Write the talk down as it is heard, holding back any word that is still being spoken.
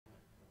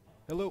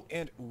Hello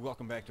and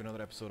welcome back to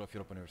another episode of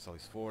Opium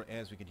Wars 4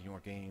 as we continue our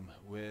game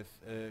with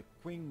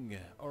Qing.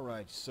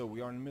 Alright, so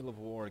we are in the middle of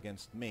a war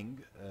against Ming.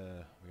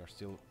 We are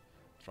still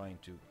trying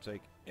to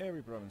take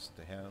every province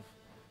they have.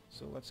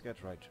 So let's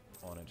get right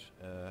on it.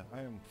 I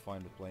am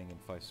fine with playing in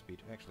 5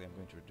 speed. Actually, I'm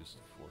going to reduce to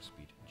 4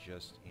 speed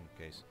just in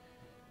case.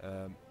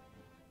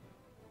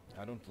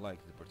 I don't like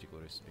the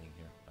particularists being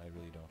here. I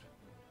really don't.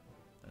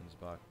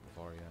 Ansbach,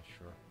 Bavaria,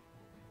 sure.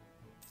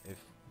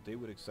 If they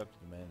would accept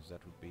the demands,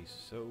 that would be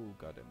so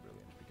goddamn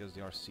brilliant, because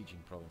they are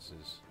sieging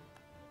provinces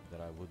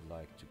that I would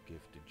like to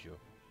give to Zhou.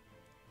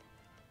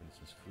 For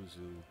instance,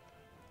 Fuzhou.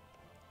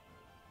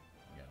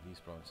 Yeah, these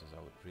provinces I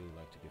would really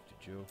like to give to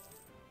Zhou.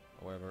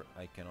 However,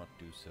 I cannot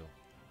do so,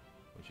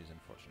 which is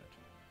unfortunate.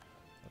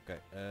 Okay,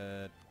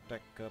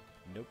 tech up,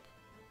 nope.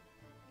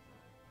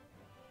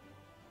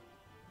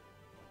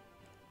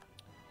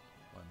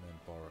 My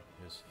manpower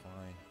is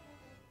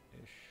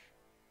fine-ish.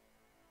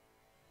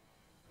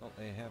 Well,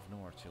 they have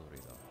no artillery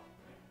though.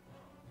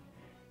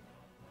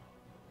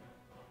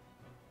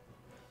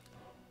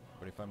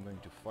 But if I'm going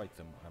to fight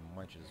them, I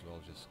might as well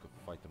just go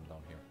fight them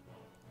down here.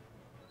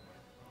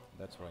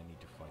 That's where I need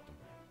to fight them.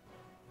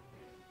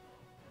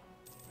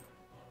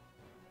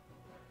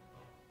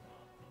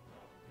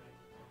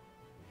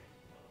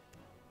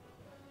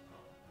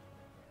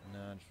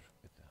 Nudge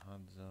with the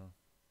Hadza.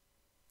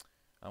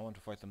 I want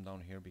to fight them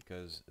down here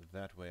because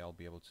that way I'll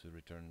be able to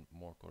return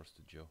more cores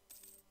to Zhou.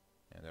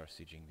 And they're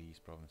sieging these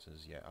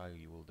provinces. Yeah,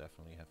 I will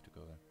definitely have to go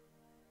there.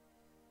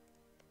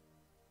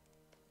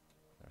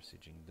 They're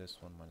sieging this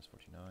one, minus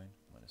 49,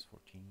 minus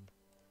 14.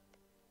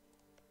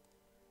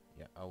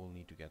 Yeah, I will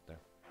need to get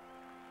there.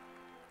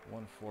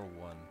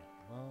 141.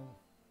 Well,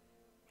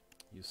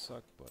 you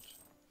suck, but...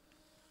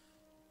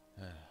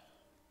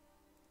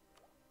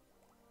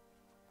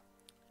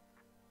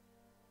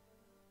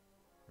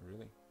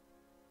 Really?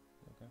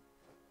 Okay.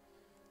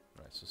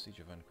 Right, so Siege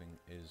of Anqing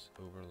is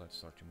over. Let's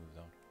start to move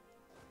down.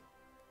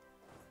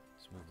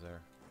 Let's move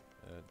there.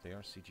 They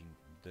are sieging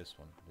this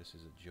one. This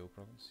is a Zhou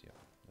province. Yeah,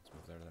 let's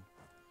move there then.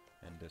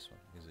 And this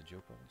one is a Zhou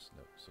province.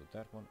 No. So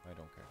that one I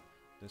don't care.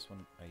 This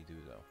one I do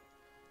though.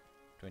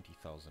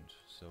 20,000.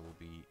 So will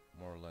be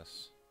more or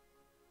less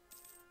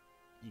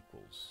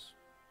equals.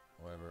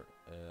 However,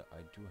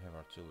 I do have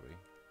artillery.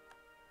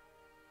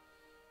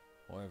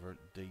 However,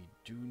 they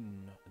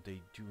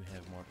do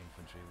have more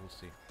infantry. We'll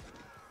see.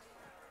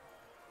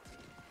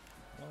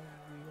 Well,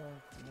 we are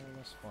more or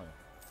less fine.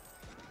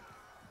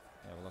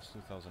 Yeah, we lost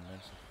 2,000 men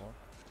so far.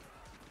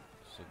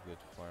 It's a good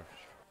fire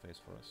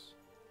phase for us.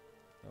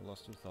 I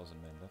lost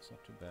 2,000 men, that's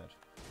not too bad.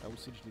 I will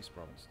siege this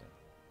province then.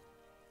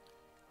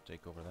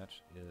 Take over that.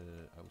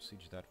 I will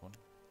siege that one.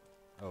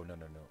 Oh, no,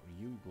 no, no.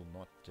 You will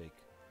not take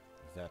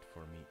that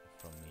from me.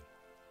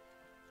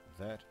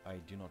 That I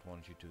do not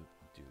want you to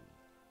do.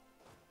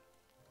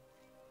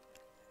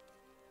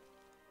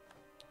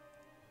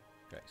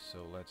 Okay,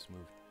 so let's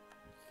move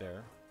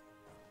there.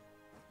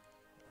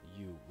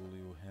 Will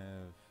you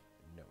have...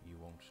 No, you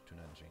won't to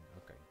Nanjing.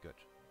 Okay, good.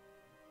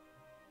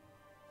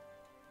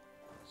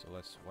 So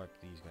let's wipe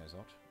these guys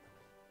out.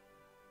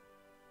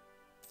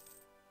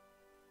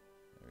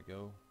 There we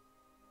go.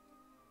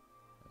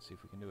 Let's see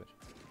if we can do it.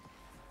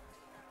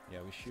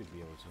 Yeah, we should be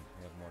able to.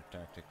 We have more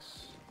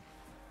tactics.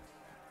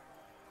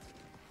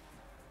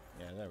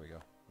 Yeah, there we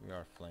go. We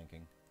are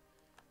flanking.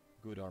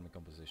 Good army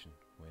composition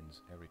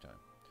wins every time.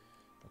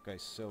 Okay,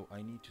 so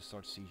I need to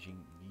start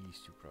sieging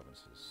these two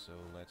provinces. So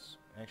let's...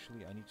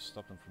 Actually, I need to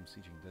stop them from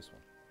sieging this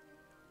one.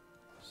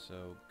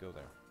 So, go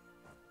there.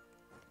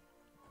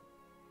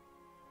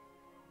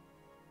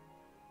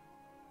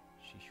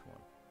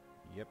 Sichuan.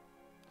 Yep.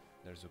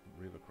 There's a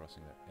river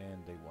crossing there.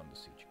 And they won the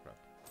siege. Crap.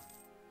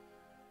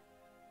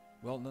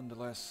 Well,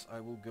 nonetheless,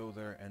 I will go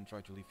there and try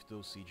to lift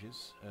those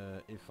sieges,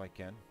 if I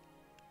can.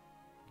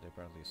 They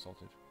apparently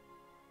assaulted.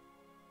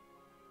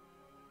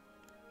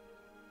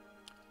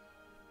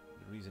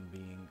 The reason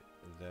being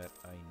that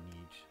I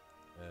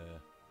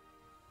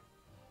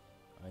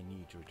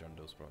need to return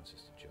those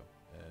provinces to Zhou.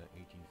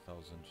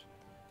 18,000.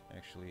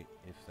 Actually,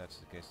 if that's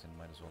the case, then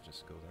might as well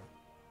just go there.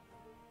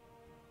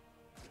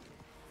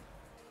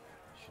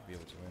 Should be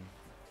able to win.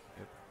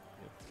 Yep,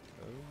 yep.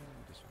 Oh,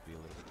 this would be a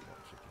little bit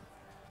more tricky.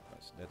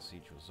 Right, so that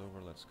siege was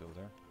over. Let's go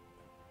there.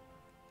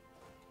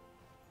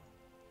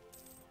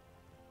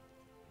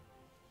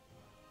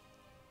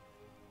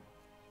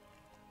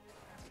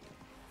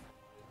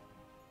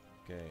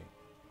 Okay,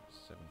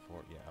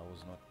 7-4. Yeah, I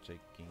was not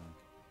taking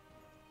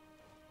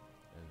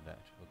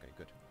that. Okay,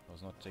 good. I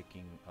was not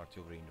taking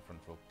artillery in the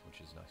front row,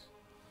 which is nice.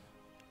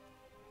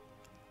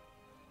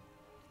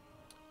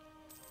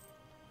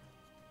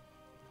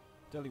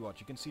 Tell you what,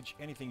 you can siege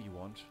anything you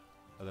want,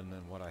 other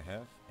than what I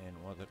have, and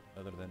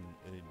other than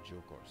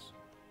Zhou cores.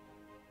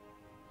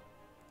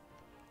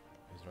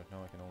 Because right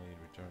now I can only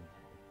return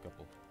a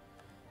couple.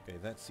 Okay,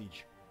 that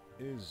siege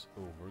is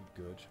over.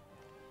 Good.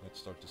 Let's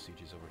start the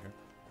sieges over here.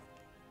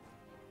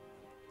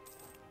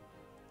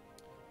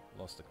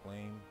 Lost a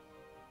claim.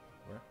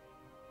 Where?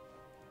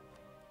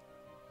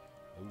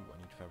 Oh, I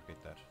need to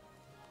fabricate that.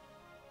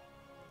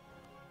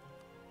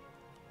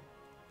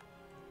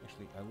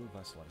 Actually, I will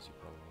vassalize you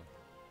probably.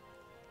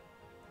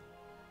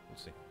 We'll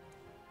see.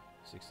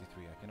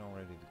 63, I can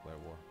already declare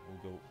war.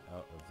 We'll go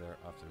out of there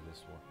after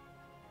this war.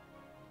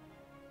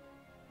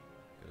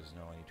 Because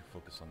now I need to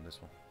focus on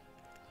this one.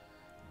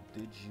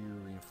 Did you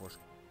reinforce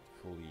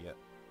fully yet?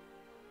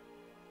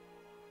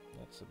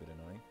 That's a bit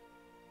annoying.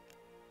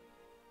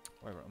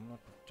 However, I'm not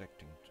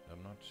protecting,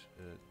 I'm not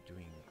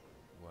doing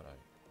what I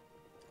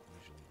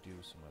usually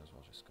do, so might as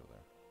well just go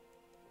there.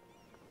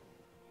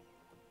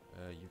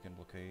 You can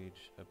blockade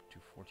up to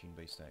 14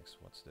 base tanks.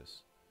 What's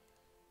this?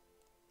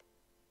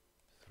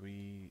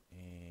 3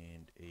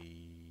 and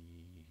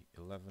a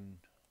 11.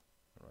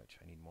 Alright,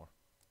 I need more.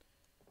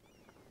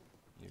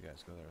 You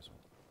guys go there as well.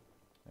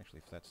 Actually,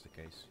 if that's the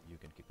case, you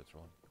can keep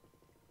patrolling.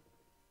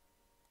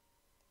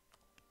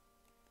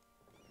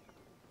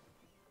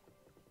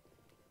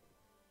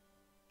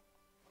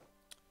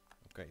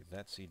 Okay,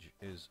 that siege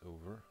is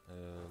over.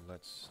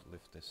 Let's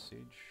lift this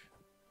siege,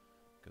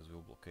 because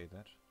we'll blockade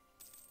that.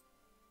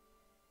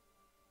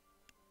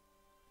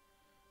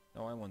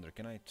 Now I wonder,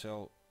 can I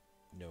tell...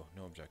 No,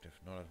 no objective,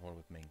 not at war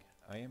with Ming.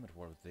 I am at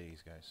war with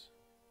these guys.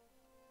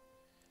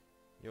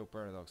 Yo,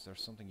 Paradox,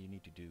 there's something you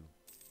need to do.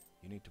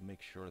 You need to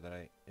make sure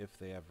that if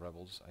they have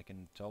rebels, I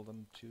can tell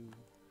them to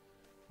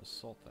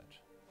assault that.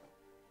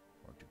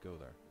 Or to go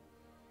there.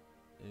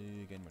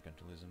 Again,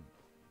 mercantilism,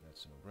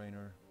 that's a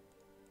no-brainer.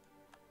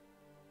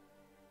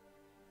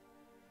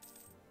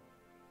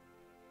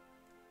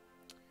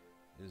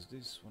 Is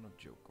this one of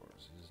Joe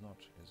cores? It is not,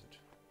 is it?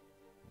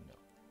 No.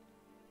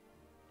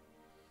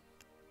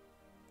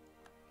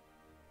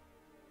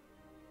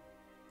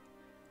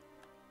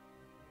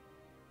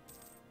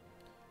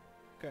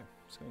 Okay,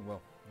 it's going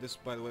well. This,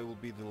 by the way, will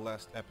be the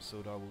last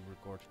episode I will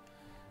record,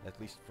 at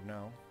least for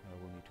now. I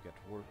will need to get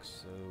to work,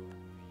 so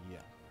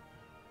yeah.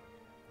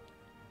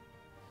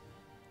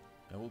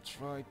 I will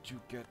try to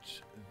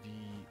get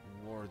the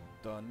war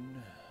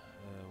done.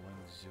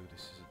 Wangzhou,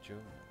 this is a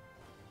Joe.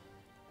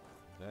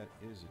 That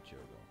is a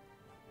Joe,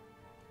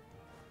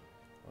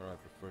 though. Or I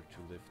prefer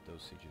to lift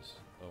those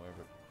sieges.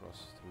 However,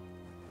 cross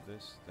through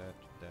this, that,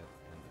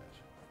 and that.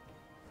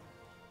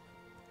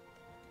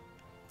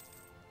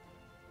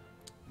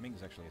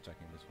 Ming's actually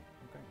attacking this one.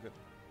 Okay, good.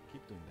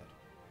 Keep doing that.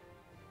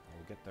 I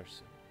will get there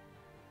soon.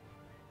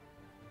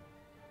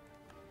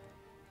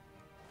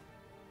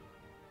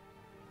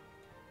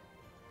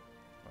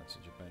 Right, so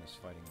Japan is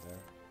fighting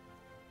there.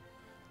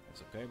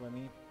 That's okay by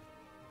me.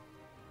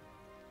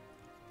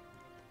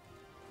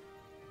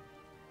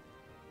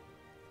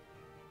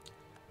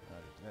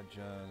 Right,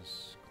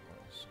 Edjas,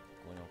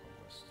 colonial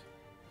conquest.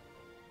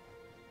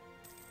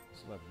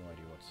 Still have no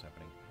idea what's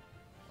happening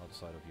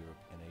outside of Europe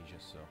and Asia,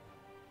 so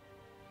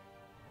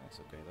that's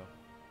okay though.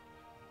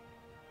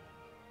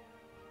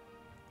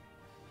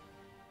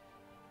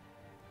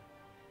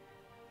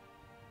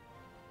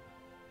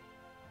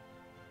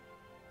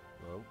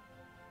 Whoa.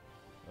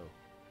 Oh,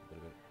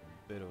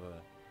 a bit of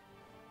a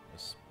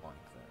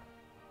spike there.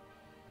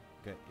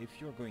 Okay, if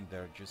you're going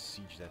there, just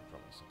siege that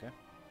province, okay?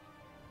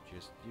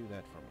 Just do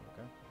that for me,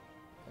 okay?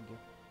 Thank you.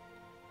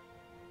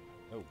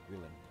 Oh,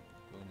 Willen.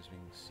 Willen is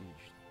being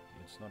sieged.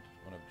 It's not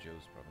one of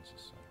Joe's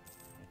provinces, so...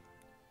 yeah.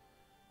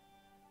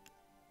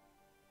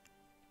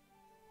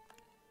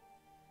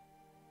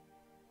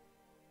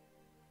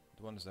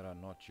 The ones that are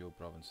not Joe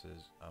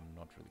provinces, I'm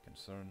not really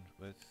concerned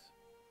with.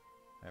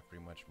 I have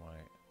pretty much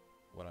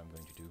what I'm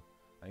going to do.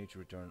 I need to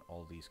return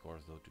all these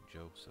cores though to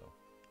Joe, so...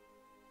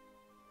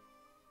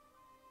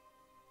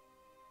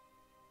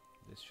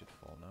 this should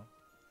fall now.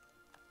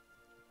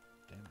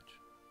 Damn it.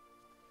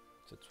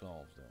 It's a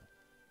 12 though.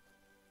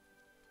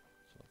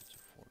 So it's a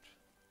fort.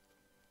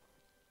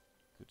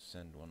 Could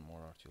send one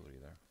more artillery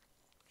there,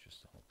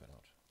 just to help it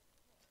out.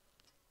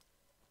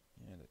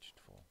 Yeah, that should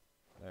fall.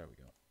 There we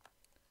go.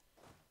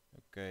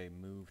 Okay,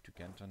 move to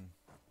Canton.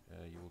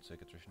 You will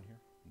take attrition here?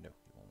 No,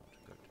 you will not.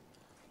 Good.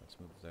 Let's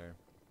move there.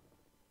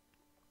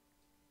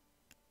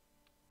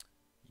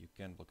 You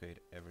can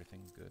blockade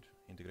everything. Good.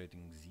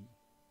 Integrating Z.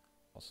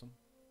 Awesome.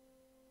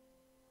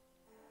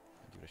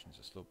 Integration is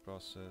a slow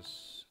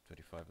process.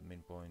 25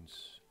 admin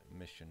points.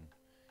 Mission.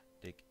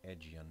 Take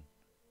Aegean.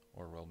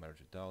 Orwell marriage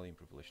with Dali.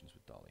 Improve relations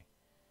with Dali.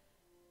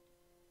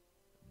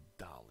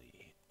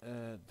 Dali.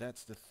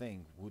 That's the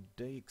thing. Would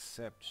they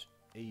accept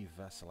a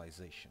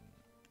vassalization?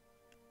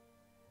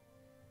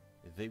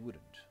 They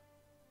wouldn't.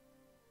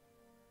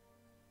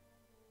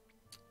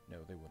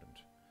 No, they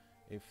wouldn't.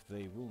 If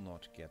they will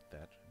not get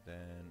that,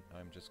 then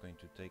I'm just going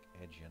to take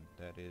Aegean.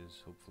 That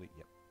is, hopefully,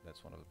 yep,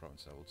 that's one of the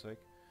provinces I will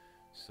take.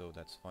 So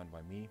that's fine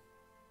by me.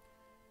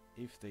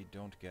 If they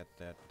don't get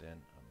that,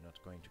 then I'm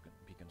not going to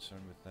be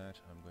concerned with that.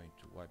 I'm going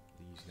to wipe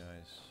these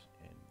guys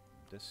and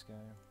this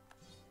guy.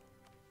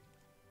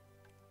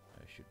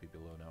 I should be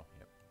below now,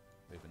 yep.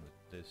 Even with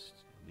these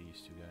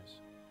two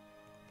guys.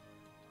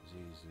 Z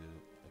is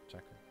the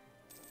attacker.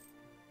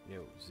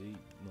 Yo, Z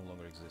no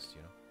longer exists,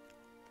 you know.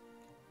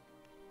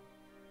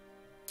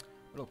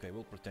 But okay,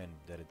 we'll pretend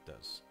that it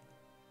does.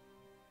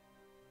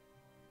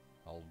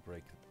 I'll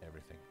break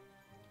everything.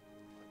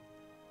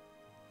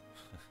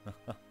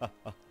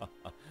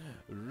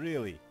 Really?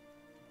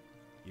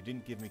 You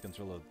didn't give me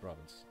control of the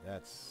province.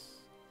 That's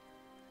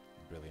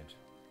brilliant.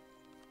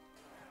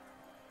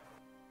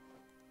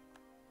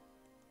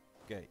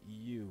 Okay,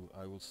 EU,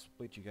 I will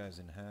split you guys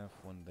in half.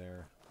 One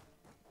there,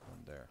 one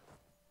there.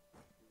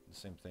 The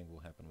same thing will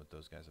happen with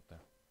those guys up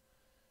there.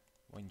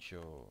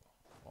 Wencho,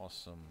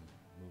 awesome.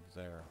 Move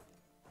there.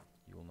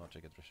 You will not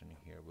take attrition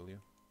here, will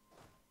you?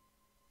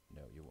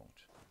 No, you won't.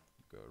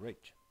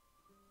 Great.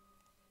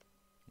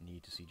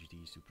 Need to siege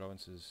these 2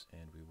 provinces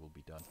and we will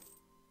be done.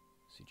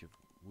 Siege of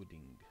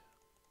Wooding.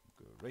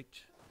 Great.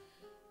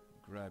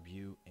 Grab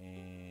you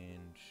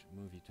and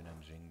move you to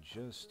Nanjing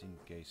just in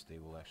case they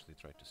will actually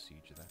try to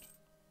siege that.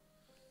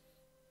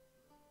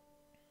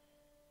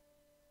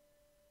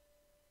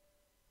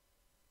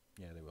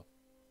 Yeah, they will.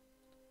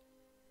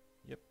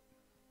 Yep.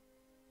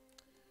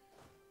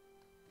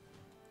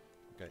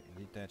 Okay,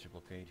 detach a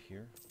blockade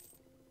here.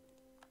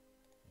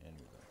 And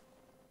move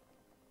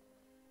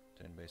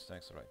there. 10 base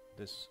stacks, alright.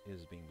 This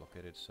is being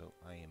blockaded, so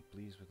I am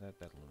pleased with that.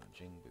 Battle of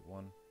Nanjing, we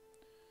won.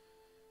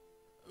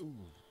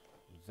 Ooh,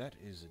 that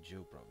is a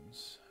Zhou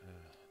province.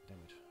 Damn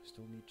it, I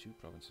still need 2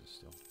 provinces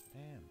still.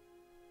 Damn.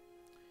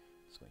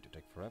 It's going to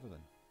take forever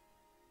then.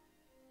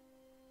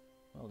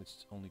 Well,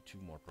 it's only 2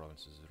 more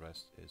provinces, the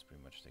rest is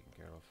pretty much taken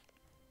care of.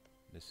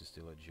 This is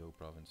still a Zhou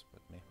province,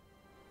 but meh.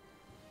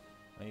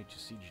 I need to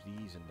siege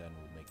these and then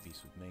we'll make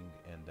peace with Ming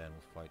and then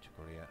we'll fight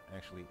Korea.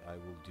 Actually, I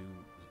will do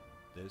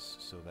this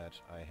so that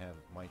I have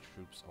my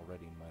troops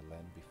already in my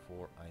land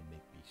before I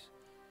make peace.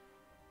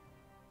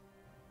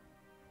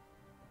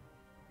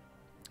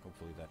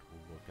 Hopefully that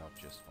will work out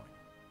just fine.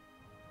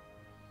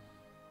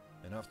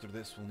 And after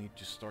this we'll need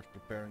to start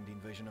preparing the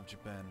invasion of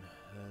Japan,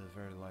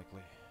 very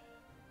likely.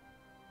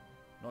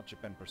 Not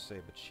Japan per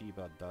se, but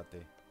Shiba,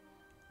 Date.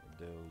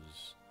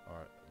 Those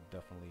are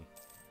definitely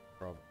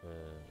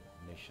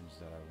nations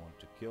that I want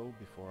to kill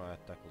before I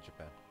tackle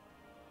Japan.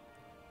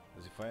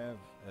 Because if I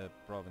have a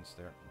province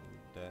there,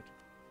 that,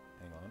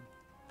 hang on,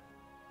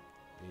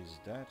 is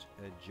that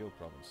a Zhou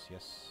province?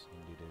 Yes,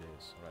 indeed it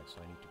is. Alright, so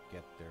I need to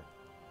get there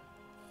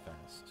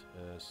fast.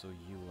 So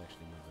you will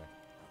actually move there.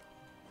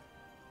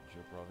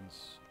 Zhou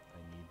province,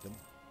 I need them.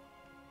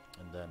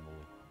 And then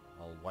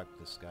I'll wipe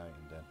this guy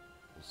and then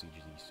we'll siege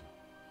these 2.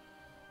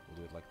 We'll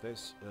do it like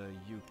this.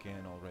 You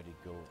can already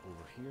go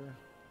over here.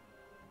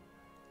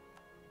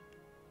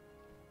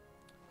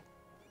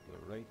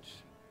 Great.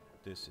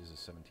 This is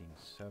a 17-7.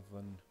 I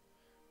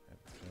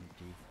have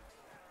 20.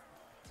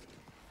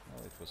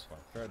 Well, it was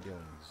fine. Fair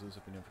dealing. Zeus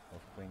opinion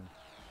of Qing.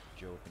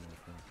 Zhou opinion of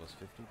Qing plus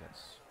 50.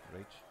 That's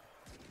great.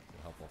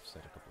 Will help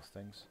offset a couple of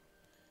things.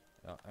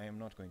 I am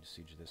not going to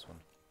siege this one.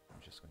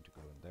 I'm just going to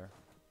go in there.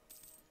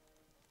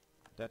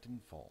 That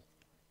didn't fall.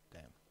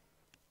 Damn.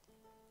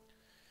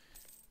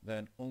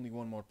 Then only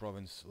 1 more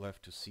province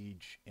left to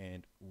siege,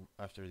 and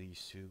after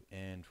these 2,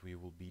 and we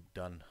will be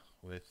done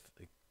with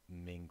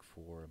Ming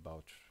for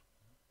about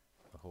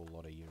a whole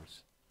lot of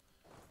years.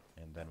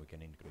 And then we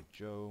can integrate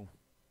Zhou.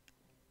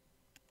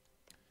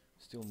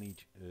 Still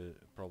need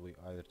probably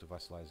either to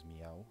vassalize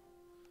Miao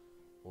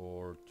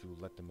or to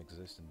let them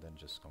exist and then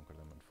just conquer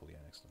them and fully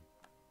annex them.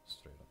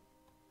 Straight up.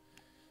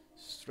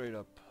 Straight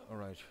up.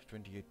 Alright,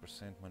 28%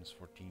 minus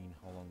 14.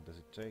 How long does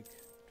it take?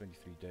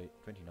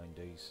 29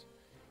 days.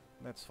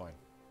 That's fine.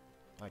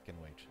 I can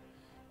wait.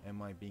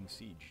 Am I being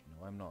sieged?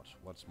 No, I'm not.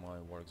 What's my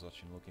war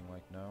exhaustion looking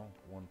like now?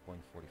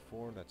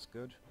 1.44. That's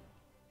good.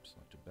 It's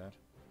not too bad.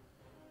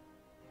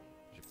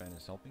 Japan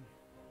is helping.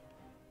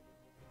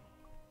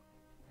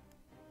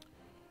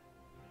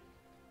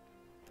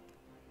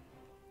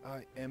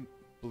 I am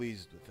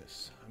pleased with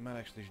this. I might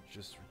actually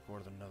just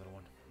record another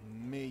one.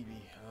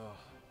 Maybe.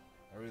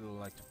 I really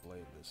like to play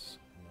this.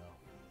 No.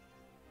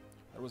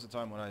 There was a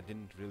time when I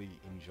didn't really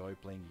enjoy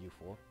playing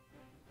EU4.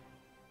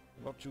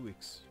 About 2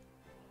 weeks,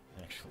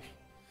 actually.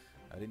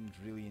 I didn't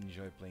really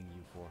enjoy playing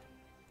EU4.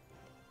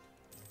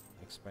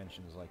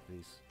 Expansions like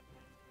these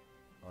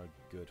are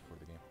good for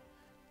the game.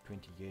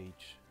 28,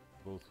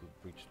 both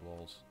with breached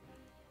walls.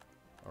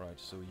 Alright,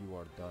 so you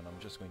are done. I'm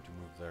just going to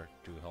move there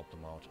to help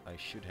them out. I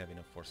should have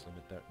enough force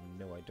limit there.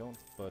 No, I don't,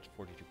 but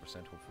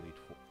 42%, hopefully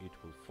it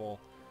will fall.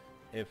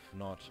 If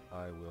not,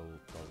 I will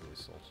probably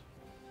assault.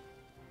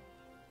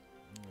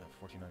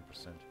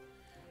 49%.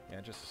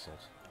 Yeah, just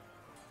assault.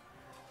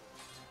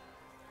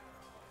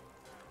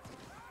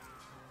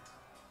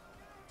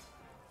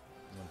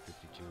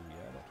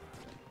 Yeah, that will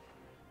be done.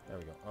 There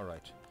we go.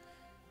 Alright.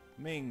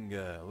 Ming,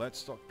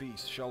 let's talk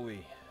peace, shall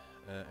we?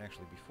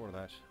 Actually, before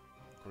that,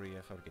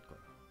 Korea, fabricate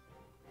claim.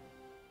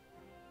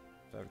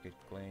 Fabricate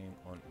claim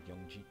on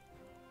Gyeonggi.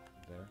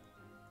 There.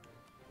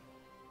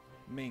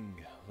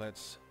 Ming,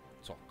 let's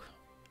talk.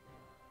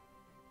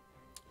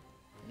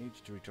 Need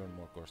to return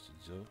more cores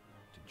to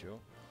Zhou.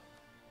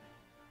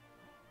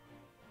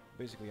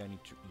 Basically, I need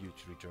you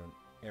to return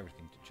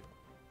everything to Zhou.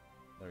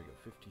 There we go,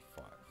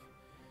 55.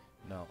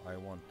 Now I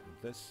want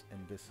this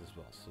and this as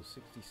well. So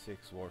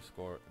 66 war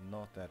score,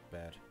 not that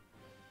bad.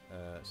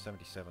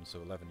 77,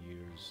 so 11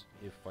 years.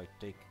 If I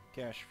take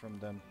cash from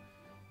them,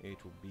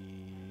 it will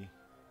be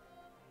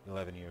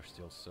 11 years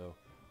still. So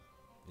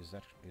is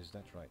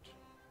that right?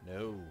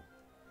 No,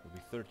 It'll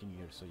be 13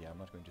 years, so yeah, I'm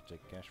not going to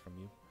take cash from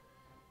you.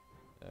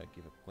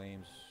 Give up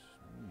claims.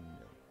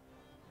 No.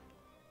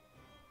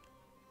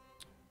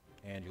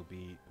 And you'll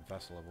be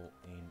vassalable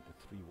in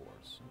 3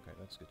 wars. Okay,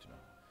 that's good to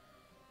know.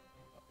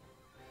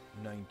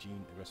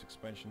 19 aggressive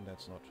expansion,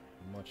 that's not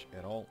much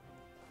at all.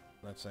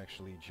 Let's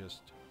actually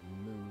just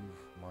move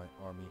my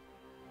army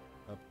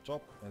up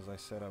top, as I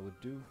said I would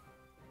do.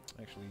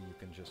 Actually, you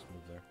can just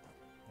move there.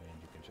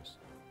 And you can just...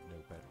 No,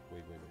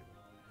 wait.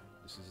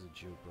 This is a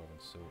Jiu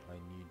province, so I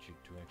need you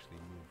to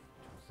actually move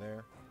to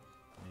there.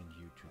 And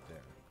you to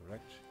there,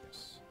 correct?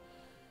 Yes.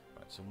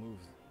 Right, so move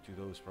to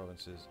those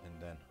provinces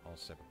and then I'll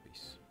separate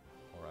peace.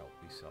 Or I'll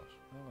peace out.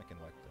 Well, I can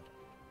like that.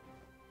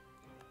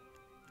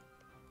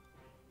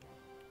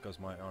 Because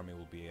my army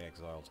will be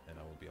exiled and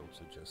I will be able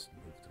to just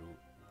move through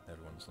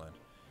everyone's land.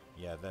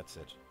 Yeah, that's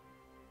it.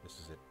 This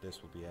is it.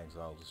 This will be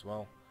exiled as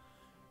well.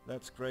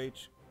 That's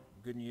great.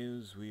 Good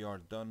news. We are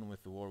done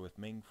with the war with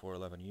Ming for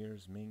 11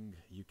 years. Ming,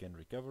 you can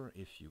recover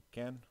if you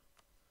can.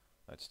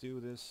 Let's do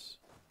this.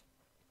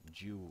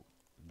 Jianzhou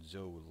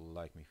will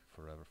like me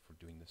forever for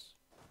doing this.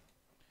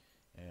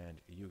 And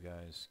you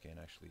guys can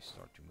actually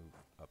start to move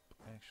up.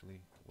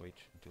 Actually, wait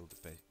until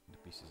the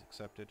peace is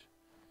accepted.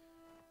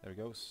 There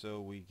we go.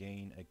 So we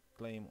gain a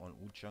claim on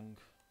Wuchang.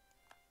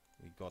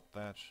 We got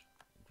that.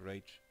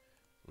 Great.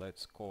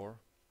 Let's core.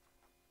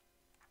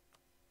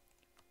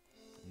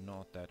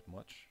 Not that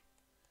much.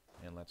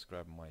 And let's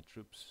grab my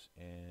troops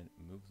and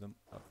move them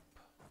up.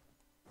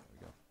 There we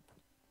go.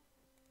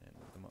 And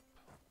move them up.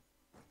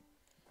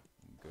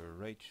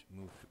 Great.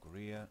 Move to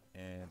Korea.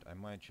 And I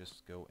might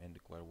just go and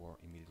declare war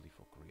immediately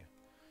for Korea.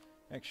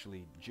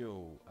 Actually,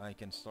 Joe, I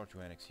can start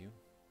to annex you.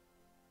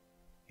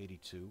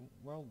 82.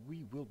 Well,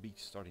 we will be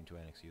starting to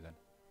annex you then.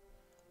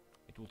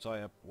 It will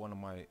tie up one of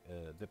my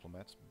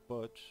diplomats,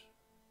 but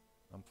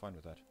I'm fine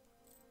with that.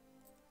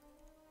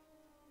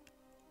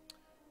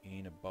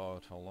 In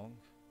about how long?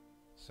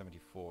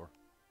 74.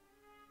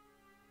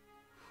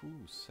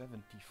 Whew,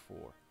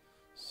 74.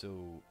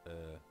 So,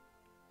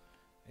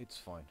 it's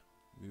fine.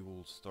 We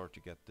will start to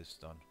get this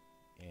done.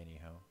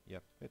 Anyhow,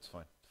 yep, it's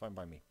fine. Fine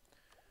by me.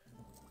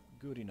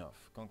 Good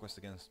enough. Conquest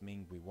against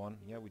Ming, we won.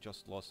 Yeah, we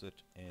just lost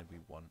it, and we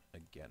won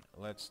again.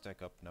 Let's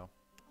stack up now.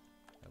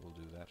 I will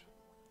do that.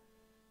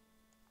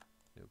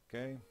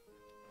 Okay.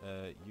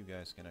 You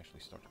guys can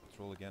actually start to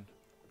patrol again.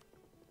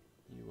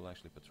 You will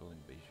actually patrol in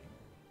Beijing.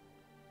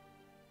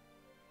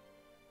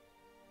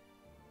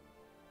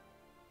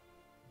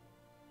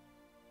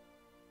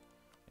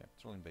 Yeah,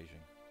 patrol in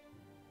Beijing.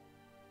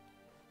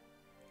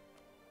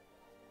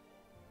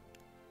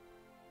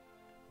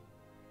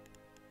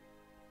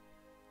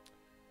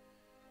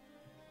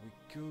 We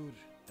could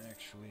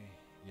actually,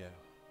 yeah,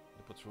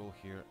 the patrol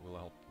here will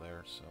help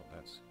there, so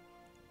that's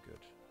good.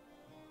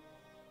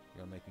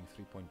 We are making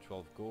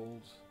 3.12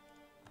 gold.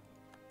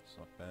 It's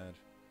not bad.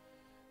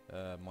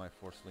 My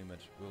force limit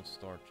will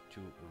start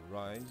to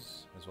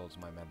rise, as well as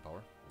my manpower.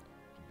 It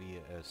will be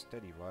a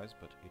steady rise,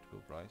 but it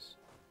will rise.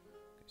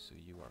 Okay, so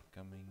you are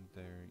coming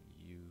there.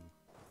 You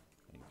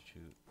need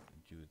to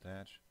do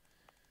that.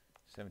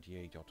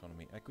 78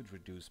 autonomy. I could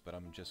reduce, but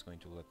I'm just going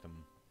to let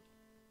them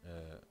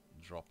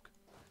drop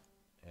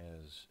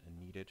as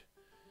needed.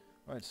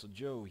 Alright, so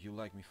Joe, you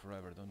like me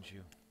forever, don't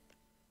you?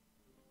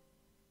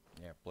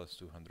 Yeah, plus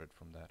 200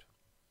 from that.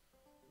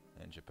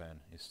 And Japan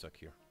is stuck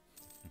here.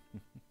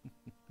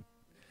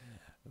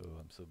 Oh,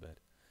 I'm so bad.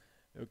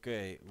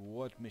 Okay,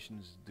 what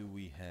missions do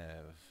we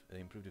have?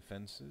 Improved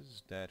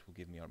defenses, that will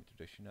give me army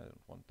tradition, I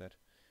don't want that.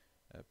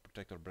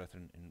 Protect our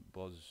brethren in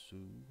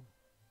Bozu,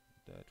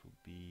 that will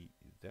be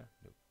there,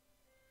 no.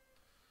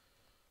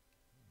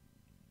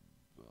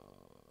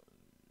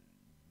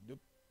 Nope.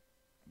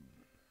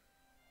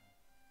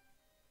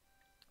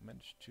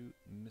 Managed to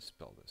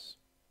misspell this.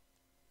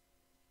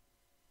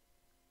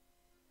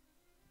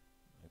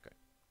 Okay,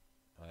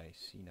 I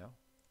see now.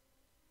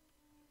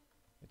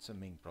 It's a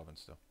Ming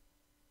province though.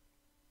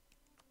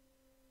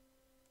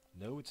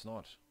 No, it's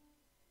not.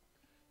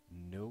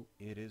 No,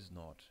 it is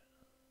not.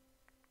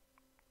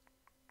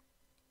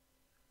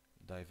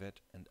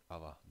 Divet and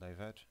Ava.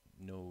 Divet,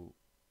 no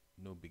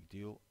big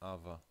deal.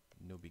 Ava,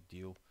 no big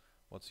deal.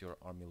 What's your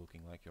army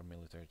looking like? Your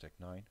military tech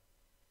 9.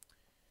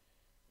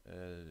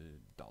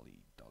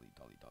 Dali.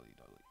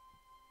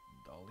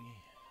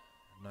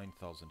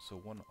 9,000. So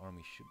one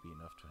army should be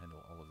enough to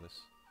handle all of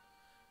this.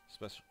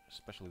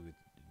 Especially with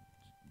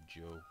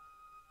Joe.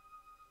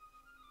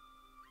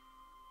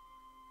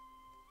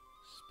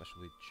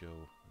 Especially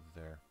Joe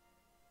there.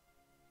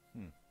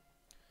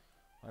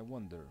 I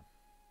wonder.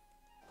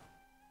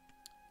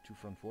 2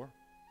 front war?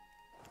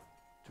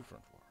 2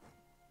 front war.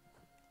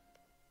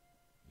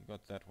 You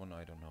got that one,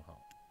 I don't know how.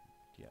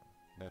 Yeah,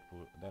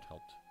 that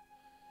helped.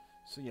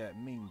 So yeah,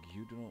 Ming,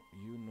 you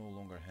no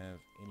longer have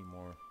any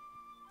more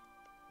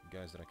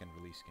guys that I can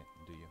release,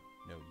 do you?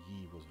 No,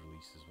 Yi was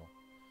released as well.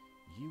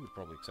 Yi would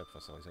probably accept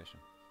vassalization.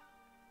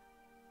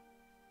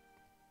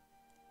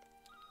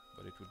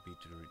 But it would be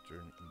to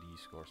return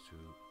these cores to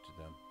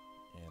them.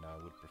 And I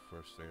would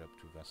prefer straight up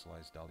to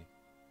vassalize Dali.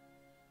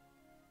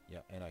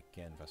 Yeah, and I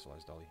can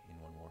vassalize Dali in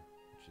one war,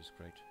 which is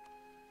great.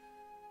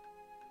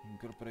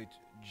 Incorporate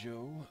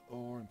Joe,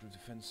 or improve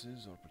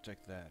defenses, or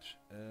protect that.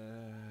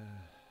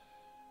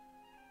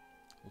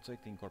 We'll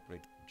take the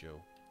incorporate Joe,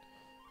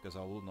 because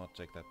I will not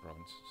take that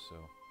province, so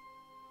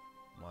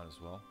might as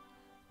well.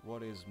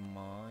 What is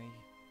my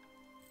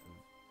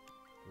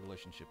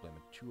relationship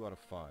limit? 2 out of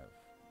 5.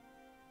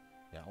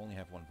 Yeah, I only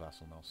have 1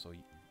 vassal now, so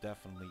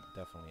definitely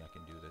I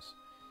can do this.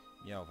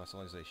 Yeah,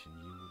 vassalization,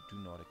 you do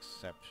not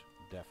accept,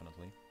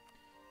 definitely.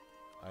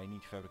 I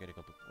need to fabricate a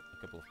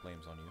couple of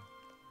claims on you.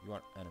 You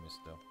are animist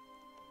though.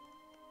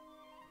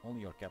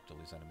 Only your capital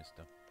is animist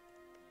though.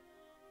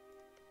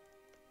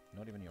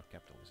 Not even your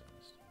capital is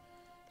animist.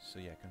 So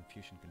yeah,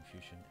 Confucian,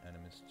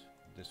 animist.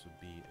 This would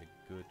be a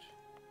good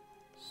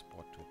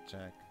spot to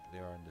attack. They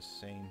are in the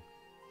same...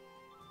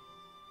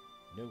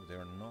 No, they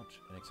are not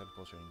an accepted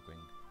culture in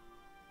Qing.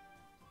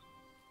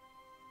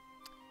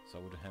 So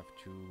I would have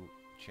to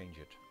change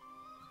it.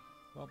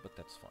 Well, but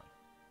that's fine.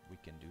 We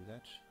can do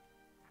that.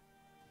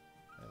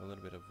 I have a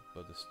little bit of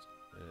Buddhist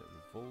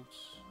revolts.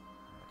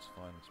 That's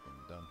fine, it's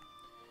been done.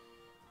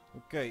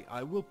 Okay,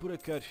 I will put a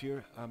cut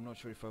here. I'm not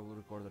sure if I will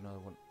record another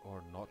one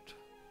or not.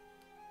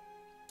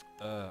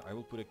 I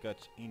will put a cut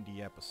in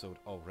the episode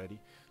already.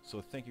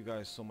 So thank you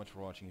guys so much for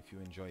watching. If you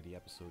enjoyed the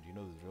episode, you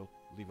know the drill.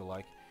 Leave a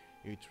like.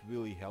 It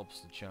really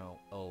helps the channel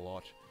a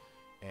lot.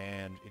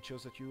 And it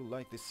shows that you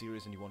like this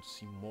series and you want to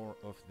see more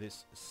of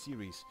this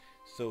series.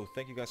 So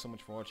thank you guys so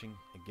much for watching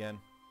again.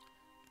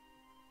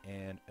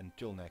 And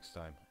until next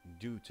time,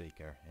 do take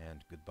care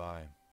and goodbye.